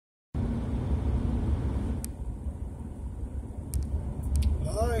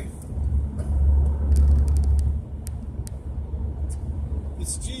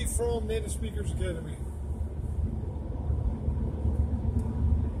from Native Speakers Academy.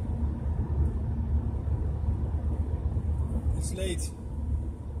 It's late.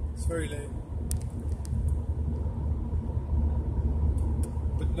 It's very late.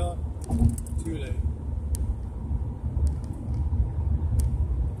 But not too late.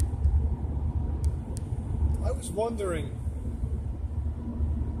 I was wondering,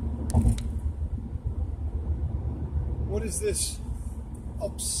 what is this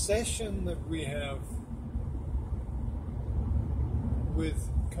obsession that we have with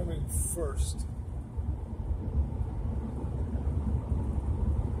coming first?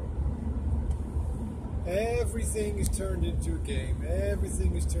 Everything is turned into a game.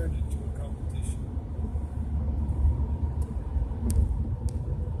 Everything is turned into a competition.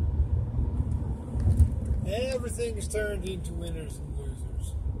 Everything is turned into winners and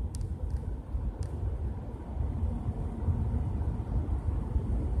losers.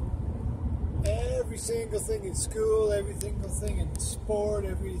 Every single thing in school, every single thing in sport,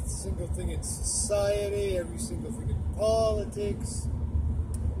 every single thing in society, every single thing in politics,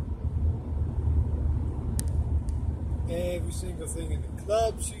 every single thing in the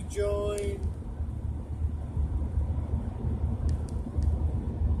clubs you join.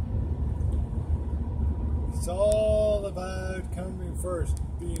 It's all about coming first,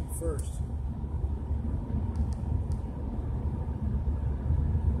 being first.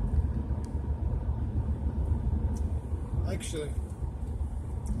 Actually,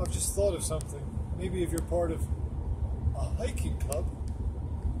 I've just thought of something. Maybe if you're part of a hiking club,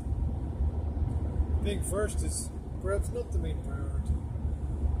 being first is perhaps not the main priority.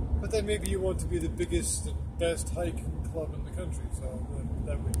 But then maybe you want to be the biggest and best hiking club in the country, so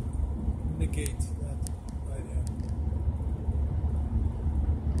that would negate that idea.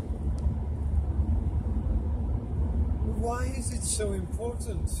 Why is it so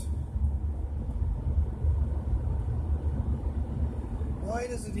important? Why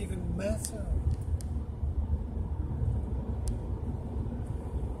does it even matter?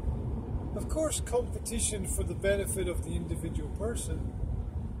 Of course, competition for the benefit of the individual person.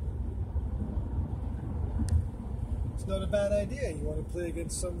 It's not a bad idea. You want to play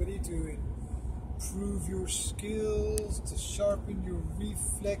against somebody to improve your skills, to sharpen your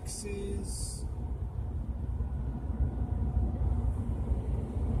reflexes.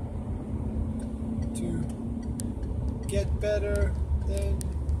 To get better, then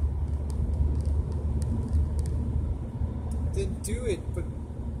do it. But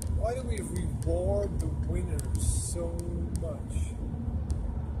why do we reward the winners so much?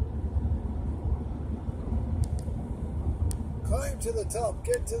 Climb to the top,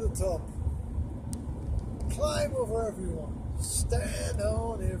 get to the top. Climb over everyone, stand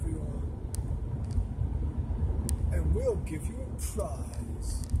on everyone, and we'll give you a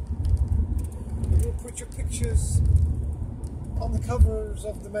prize. And we'll put your pictures on the covers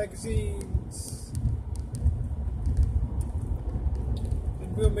of the magazines.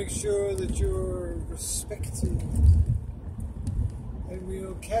 We'll make sure that you're respected, and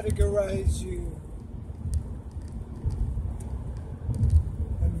we'll categorize you,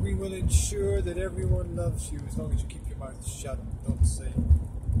 and we will ensure that everyone loves you as long as you keep your mouth shut and don't say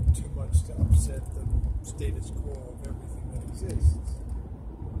too much to upset the status quo of everything that exists.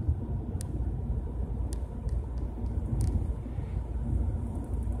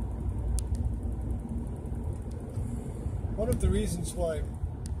 One of the reasons why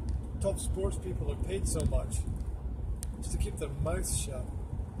top sports people are paid so much is to keep their mouths shut.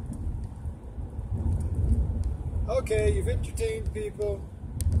 Okay, you've entertained people.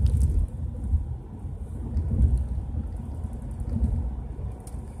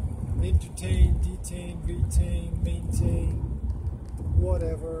 Entertain, detain, retain, maintain,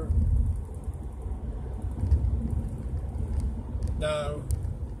 whatever. Now,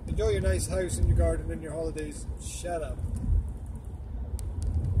 enjoy your nice house and your garden and your holidays. Shut up.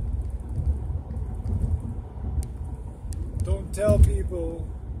 Don't tell people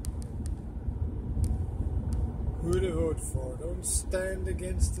who to vote for. Don't stand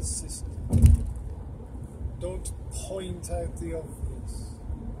against the system. Don't point out the obvious.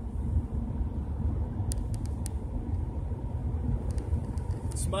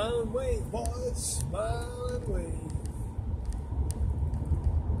 Smile and wave, boys. Smile and wave.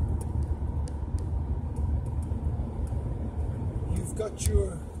 You've got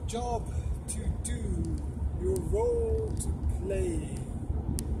your job to do. Your role to play.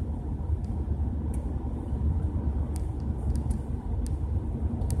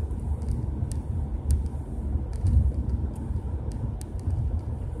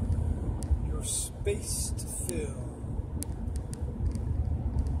 Your space to fill.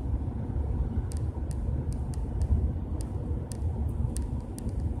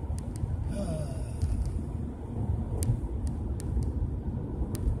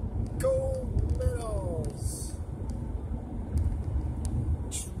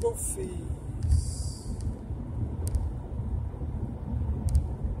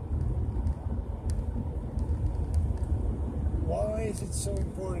 is it so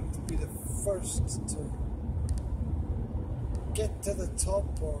important to be the first to get to the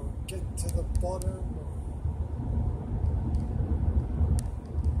top or get to the bottom?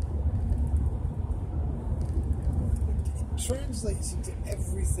 It translates into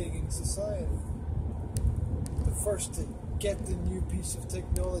everything in society. The first to get the new piece of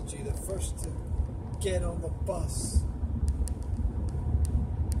technology, the first to get on the bus.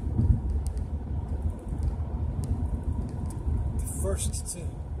 The first to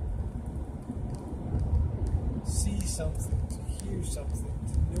see something, to hear something,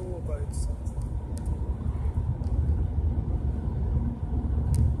 to know about something.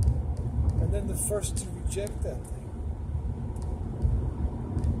 And then the first to reject that thing.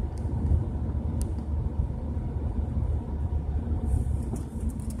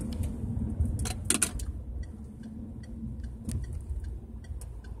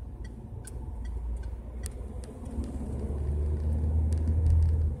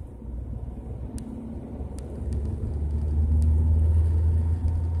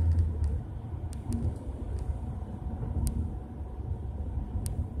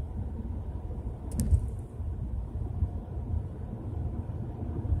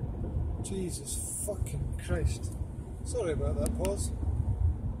 Jesus fucking Christ. Sorry about that pause.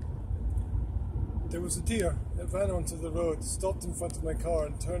 There was a deer that ran onto the road, stopped in front of my car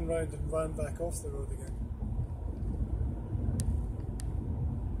and turned round and ran back off the road again.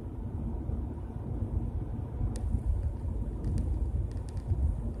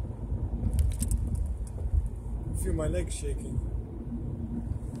 I feel my legs shaking.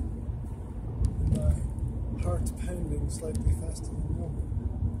 And my heart pounding slightly faster than normal.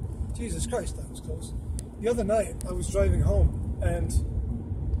 Jesus Christ, that was close. The other night, I was driving home, and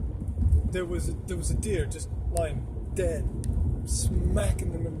there was a deer just lying dead, smack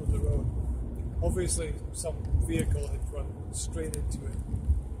in the middle of the road. Obviously, some vehicle had run straight into it.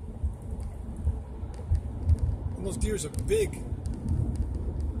 And those deers are big,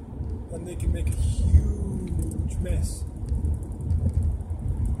 and they can make a huge mess.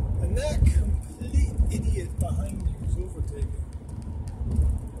 And that complete idiot behind you is overtaking.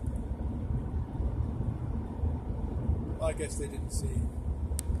 I guess they didn't see.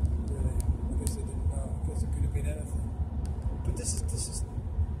 Really. I guess they didn't know. I guess it could have been anything. But this is.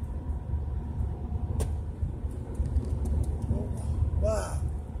 Oh, wow.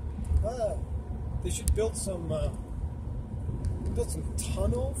 Wow. They should build some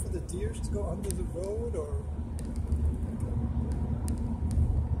tunnel for the deers to go under the road, or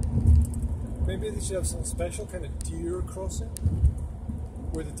maybe they should have some special kind of deer crossing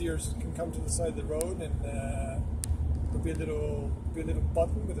where the deers can come to the side of the road and there'll be a little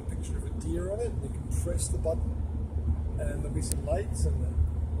button with a picture of a deer on it, and you can press the button, and there'll be some lights, and the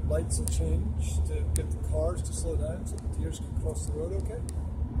lights will change to get the cars to slow down so the deers can cross the road okay.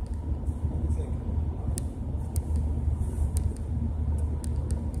 What do you think?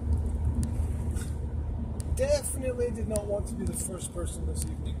 Definitely did not want to be the first person this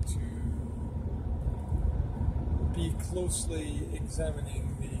evening to be closely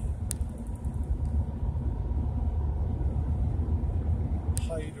examining the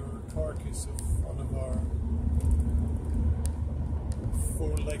hide or carcass of one of our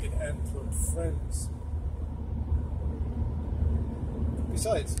four-legged antlered friends.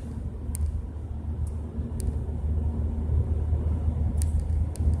 Besides,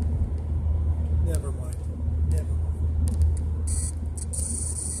 never mind.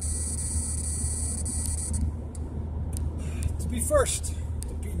 To be first,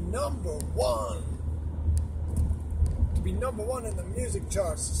 to be number one. To be number one in the music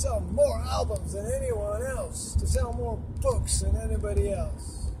charts, to sell more albums than anyone else, to sell more books than anybody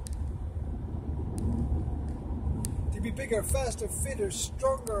else, to be bigger, faster, fitter,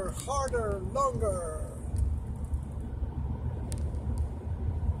 stronger, harder, longer.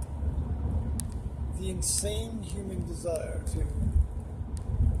 The insane human desire to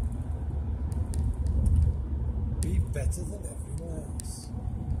be better than everyone else.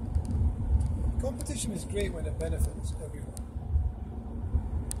 Competition is great when it benefits everyone.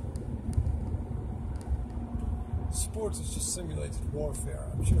 Sports is just simulated warfare.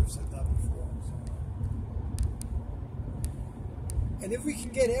 I'm sure I've said that before. And if we can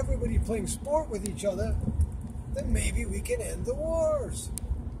get everybody playing sport with each other, then maybe we can end the wars.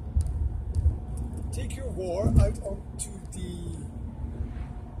 Take your war out onto the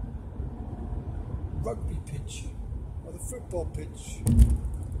rugby pitch, or the football pitch,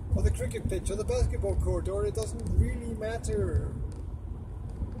 or the cricket pitch, or the basketball court, or it doesn't really matter.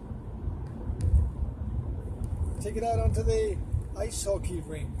 Take it out onto the ice hockey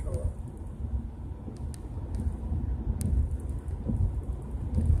rink, or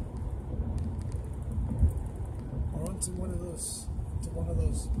into one of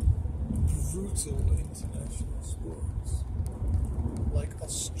those brutal international sports like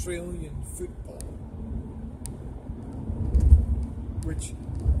Australian football, which,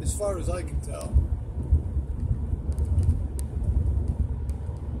 as far as I can tell,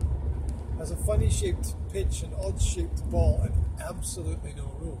 has a funny shaped pitch, an odd shaped ball, and absolutely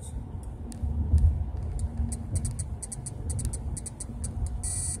no rules.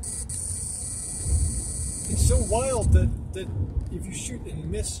 It's so wild that if you shoot and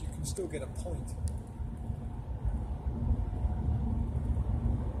miss, you can still get a point.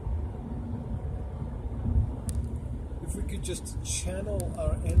 If we could just channel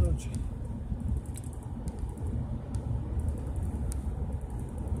our energy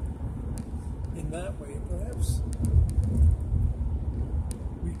in that way, perhaps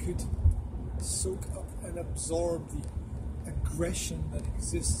we could soak up and absorb the aggression that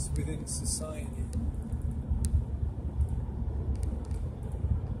exists within society.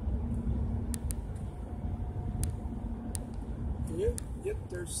 Yep,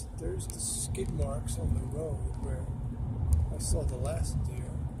 there's the skid marks on the road where I saw the last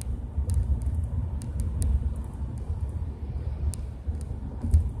deer.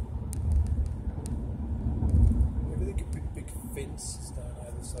 Maybe they could put big fences down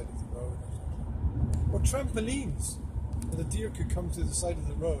either side of the road or something. Or trampolines, and the deer could come to the side of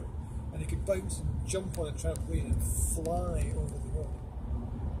the road and he could bounce and jump on a trampoline and fly over the road.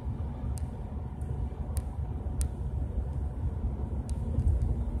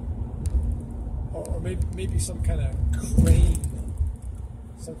 Or maybe some kind of crane,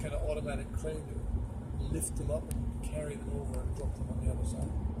 some kind of automatic crane that would lift them up and carry them over and drop them on the other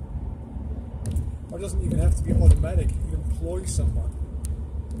side. Or it doesn't even have to be automatic. You can employ someone.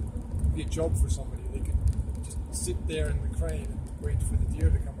 It could be a job for somebody. They could just sit there in the crane and wait for the deer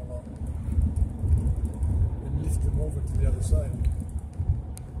to come along and lift them over to the other side.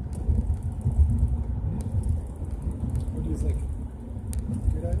 What do you think?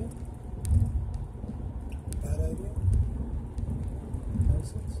 Good idea? Bad idea?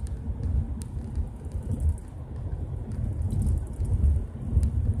 Nonsense?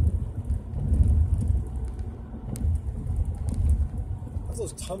 Have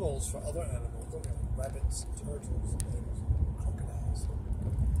those tunnels for other animals, don't you? Rabbits, turtles, and things, crocodiles,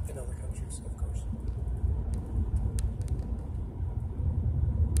 in other countries, of course.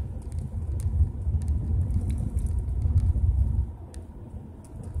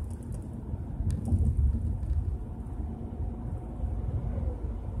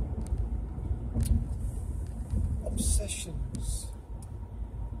 Obsessions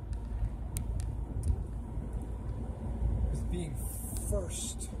with being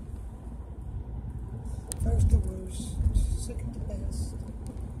first. First the worst, second the best.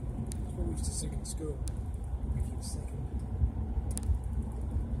 That's what we used to sing in school. We keep second.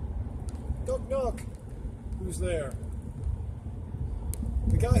 Knock knock! Who's there?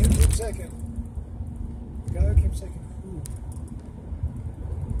 The guy who came second. The guy who came second. Who?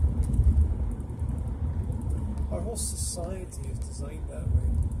 Our whole society is designed that way.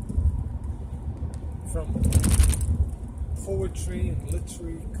 From poetry and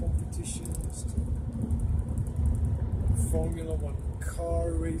literary competitions to Formula One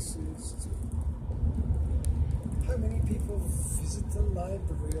car races to how many people visit the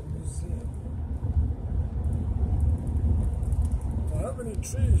library or museum, to how many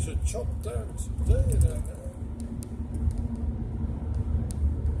trees are chopped down today down there.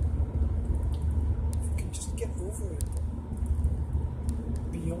 Get over it,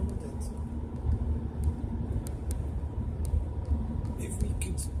 beyond it. If we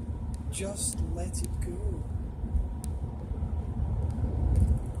could just let it go.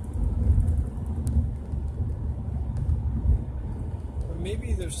 Or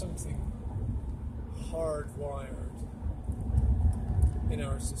maybe there's something hardwired in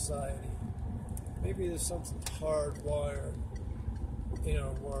our society. Maybe there's something hardwired in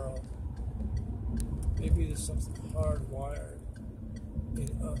our world. Maybe there's something hardwired in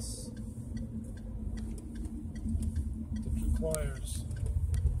us that requires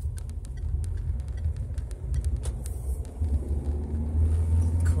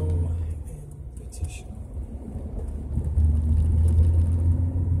co-invitation.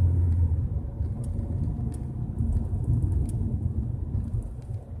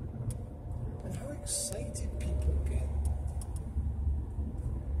 And how excited people get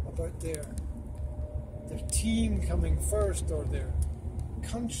about their team coming first, or their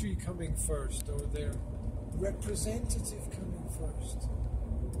country coming first, or their representative coming first,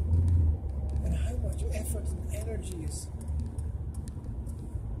 and how much effort and energy is,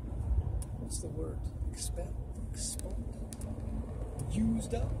 what's the word, expended spot,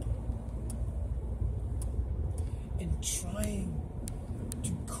 used up, in trying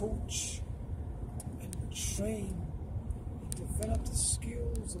to coach and train and develop the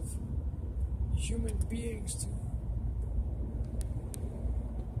skills of human beings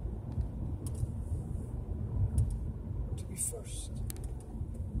to be first,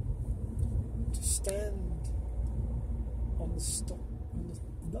 to stand on the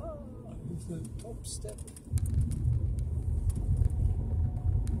top step,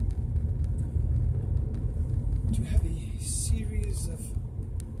 to have a series of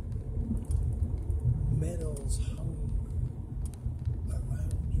medals hung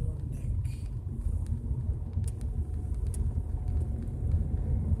around your neck,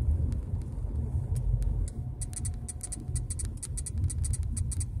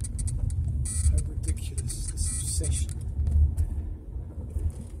 how ridiculous this obsession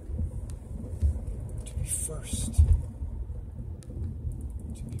to be first,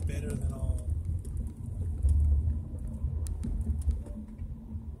 to be better than all.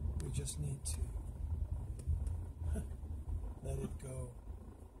 We just need to let it go,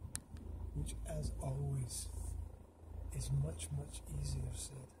 which, as always, is much, much easier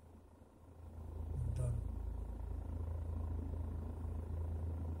said than done.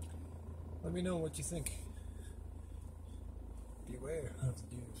 Let me know what you think. Beware of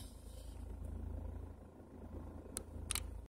the news.